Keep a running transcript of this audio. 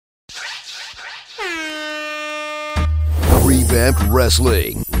Revamped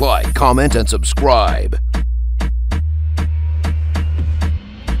Wrestling. Like, comment, and subscribe.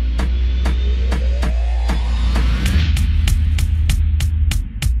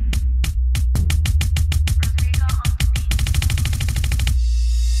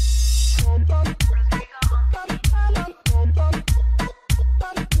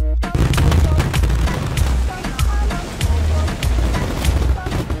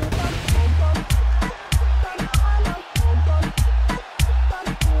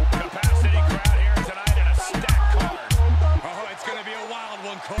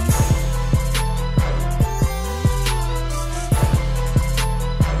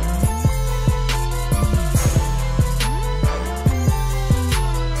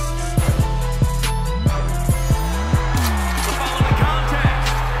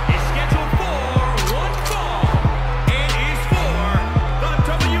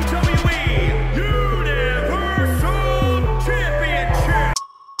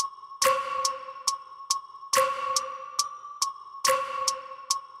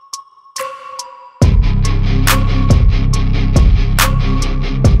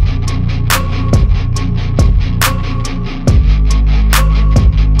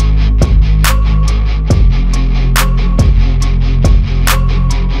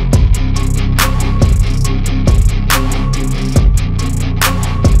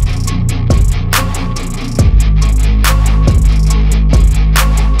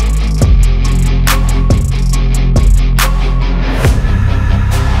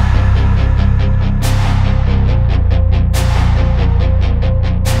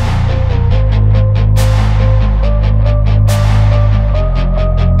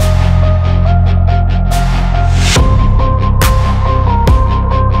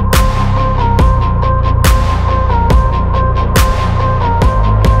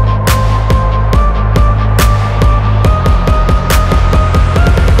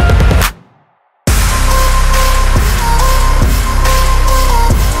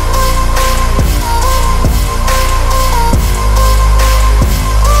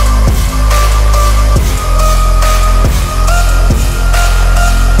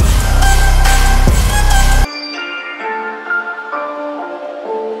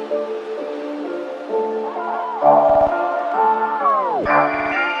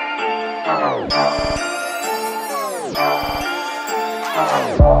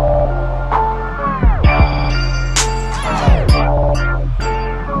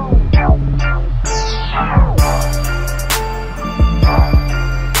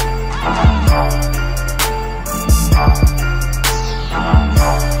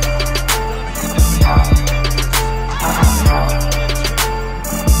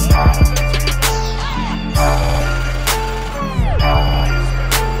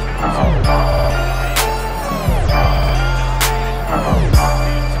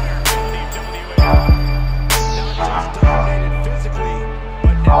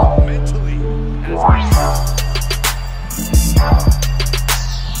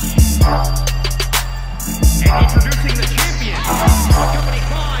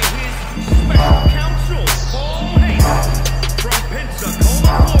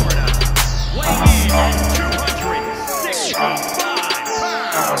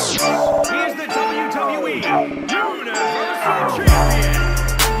 Here's the WWE Universal Champion,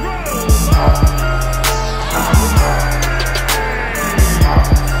 Roman.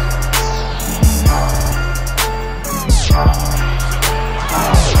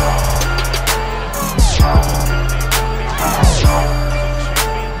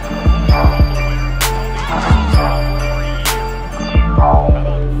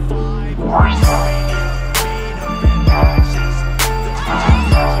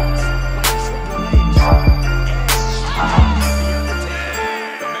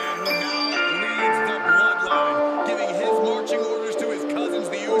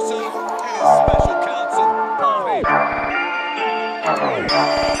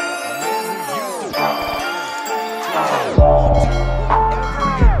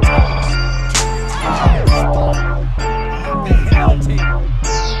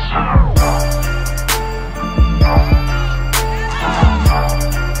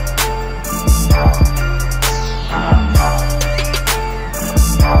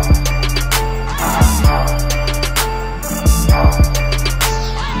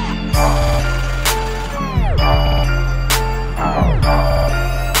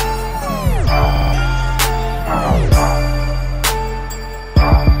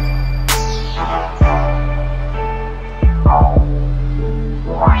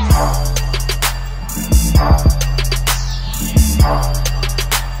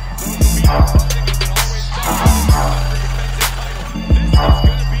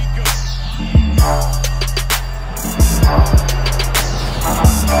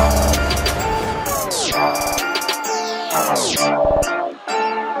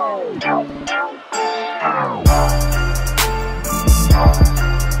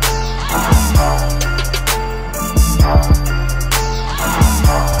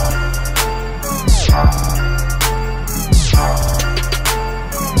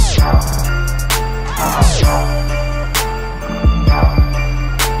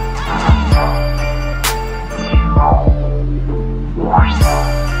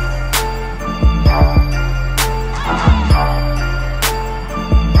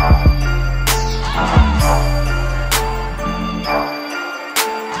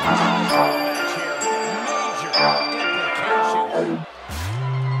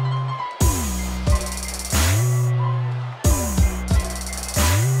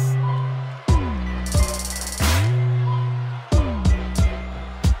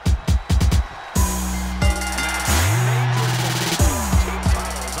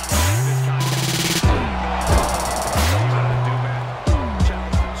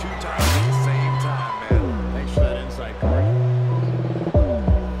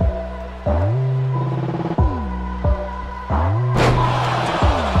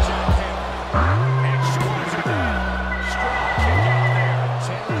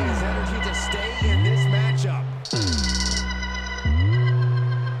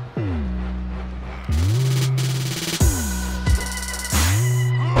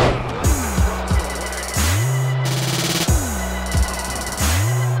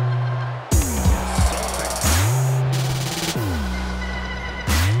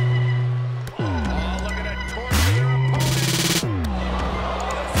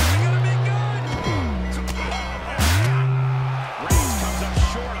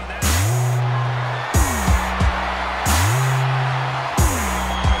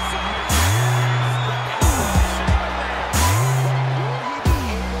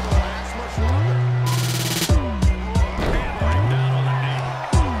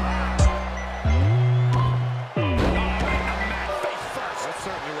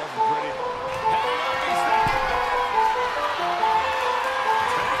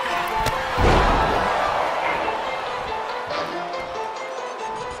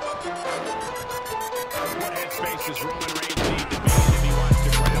 space does Roman Reigns need to be in if he wants to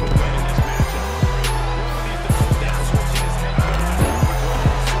grab a win in this matchup? Roman needs to pull down, switching his head back and forth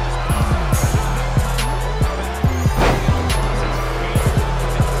as soon as possible.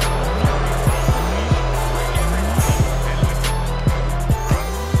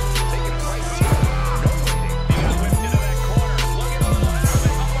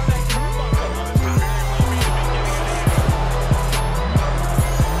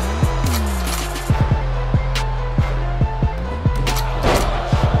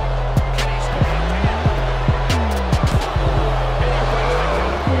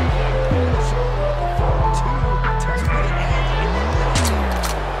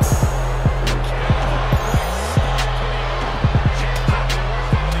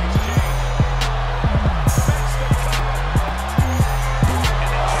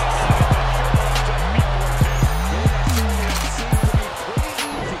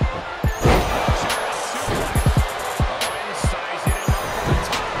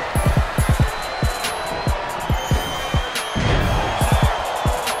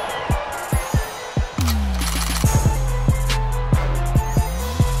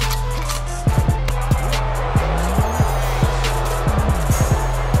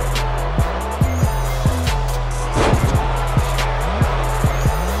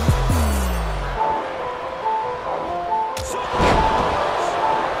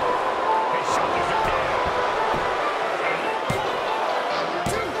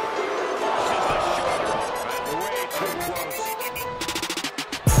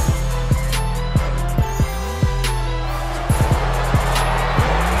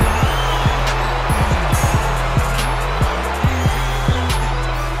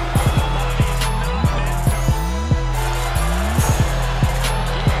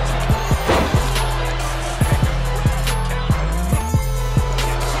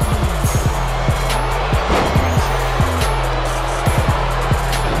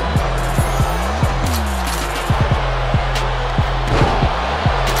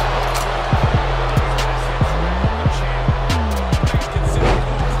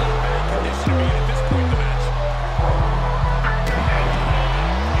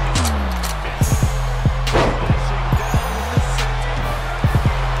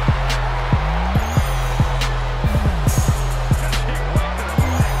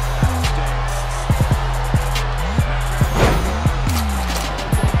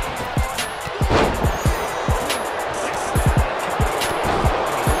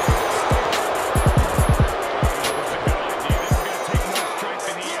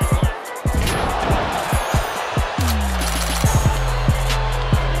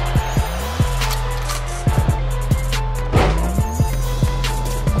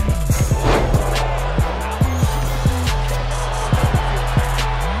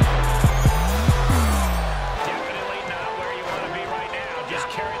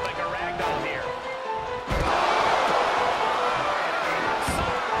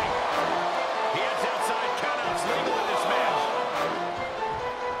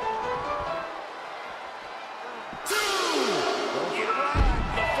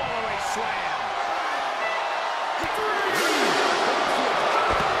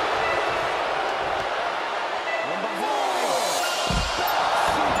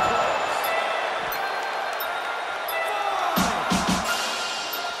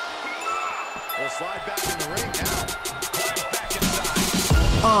 Slide back in the ring now. Back inside.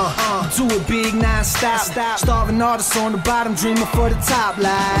 Do it big non-stop. Starving artists on the bottom, dreaming for the top.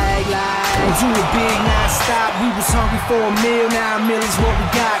 Like. Do it big non-stop. We was hungry for a meal, now a meal is what we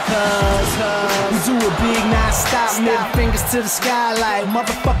got. Cause we do it big non-stop. Middle fingers to the sky like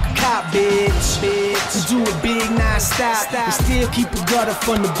motherfucker cop, bitch. We do it big non-stop. We still keep it gutter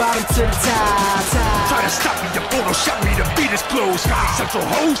from the bottom to the top. Try to stop me, you Photoshop me, the beat is closed. Central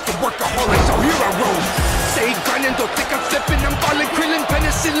host, the workaholic, so here I roll. Stay grinding, don't think I'm flipping. I'm balling, krillin',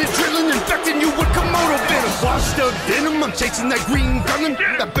 penicillin, drilling, infecting you with Komodo venom. Washed up denim, I'm chasing that green gunnin'.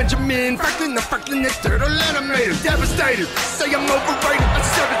 That Benjamin Franklin, the Franklin, that turtle animator. Devastated, say I'm overrated,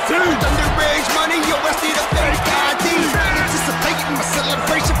 that's 17. Underage money, USD to 30 ID. Anticipating my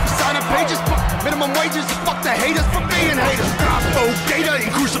celebration for signing pages. Fuck minimum wages and fuck the haters for being haters. Bravo, data,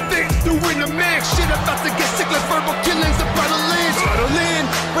 and crucifix, doing the mix. Shit about to get sick like verbal killings of brother Lynch. Huddle in,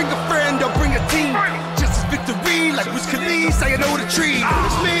 bring a friend or bring a team. Just as victory, like Wiz Khalifa, say I know the tree.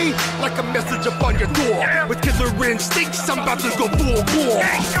 It's me, like a message up on your door. With killer instincts, I'm about to go full war.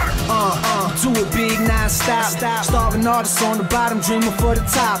 Do it big non-stop. Starving artists on the bottom, dreaming for the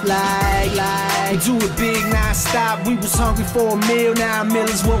top. Like, do it big non-stop. We was hungry for a meal, now a meal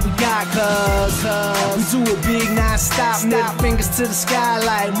is what we got. Cause we do it big non-stop. Middle fingers to the sky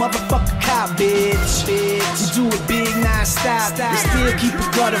like motherfucker cop, bitch. We do it big non-stop. We still keep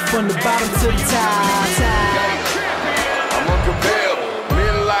it gutter from the bottom to the top. I'm uncomparable.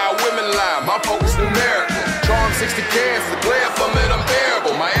 Men lie, women lie. My focus numerical. Charm 60 cans, the glare from it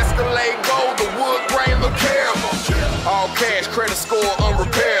unbearable. My Escalade gold, the wood grain look terrible. All cash, credit score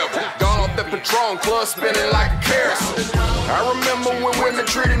unrepairable. Gone off that Patron club, spinning like a carousel. I remember when women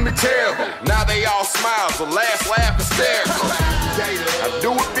treated me terrible. Now they all smile, the last laugh hysterical. I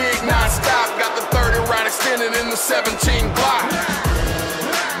do it big non-stop. Got the 30 round extended in the 17 block.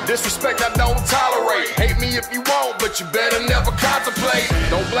 Disrespect I don't tolerate. Hate me if you want, but you better never contemplate.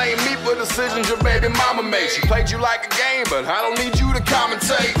 Don't blame me for decisions your baby mama made. She played you like a game, but I don't need you to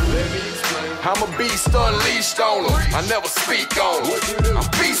commentate. I'm a beast unleashed on them. I never speak on them. I'm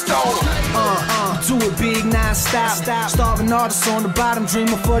beast on them. Do it big non-stop. Starving artists on the bottom,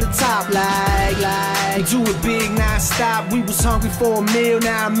 dreaming for the top. Like, do it big non-stop. We was hungry for a meal,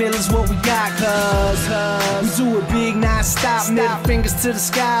 now a meal is what we got. Cause we do it big non-stop. Middle fingers to the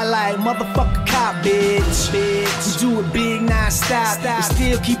sky like motherfucker cop, bitch. We do it big non-stop. We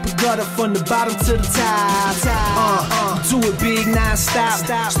still keep it gutter from the bottom to the top. Do it big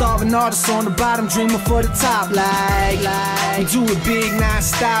non-stop. Starving artists on the bottom, dreaming for the top. Like, do it big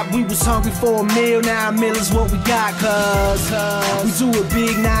non-stop. We was hungry for a meal, now a meal is what we got. Cause we do it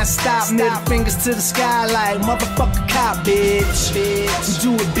big non-stop. Middle fingers to the sky like motherfucker cop, bitch. We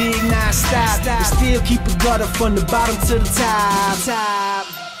do it big non-stop. We still keep it gutter from the bottom to the top.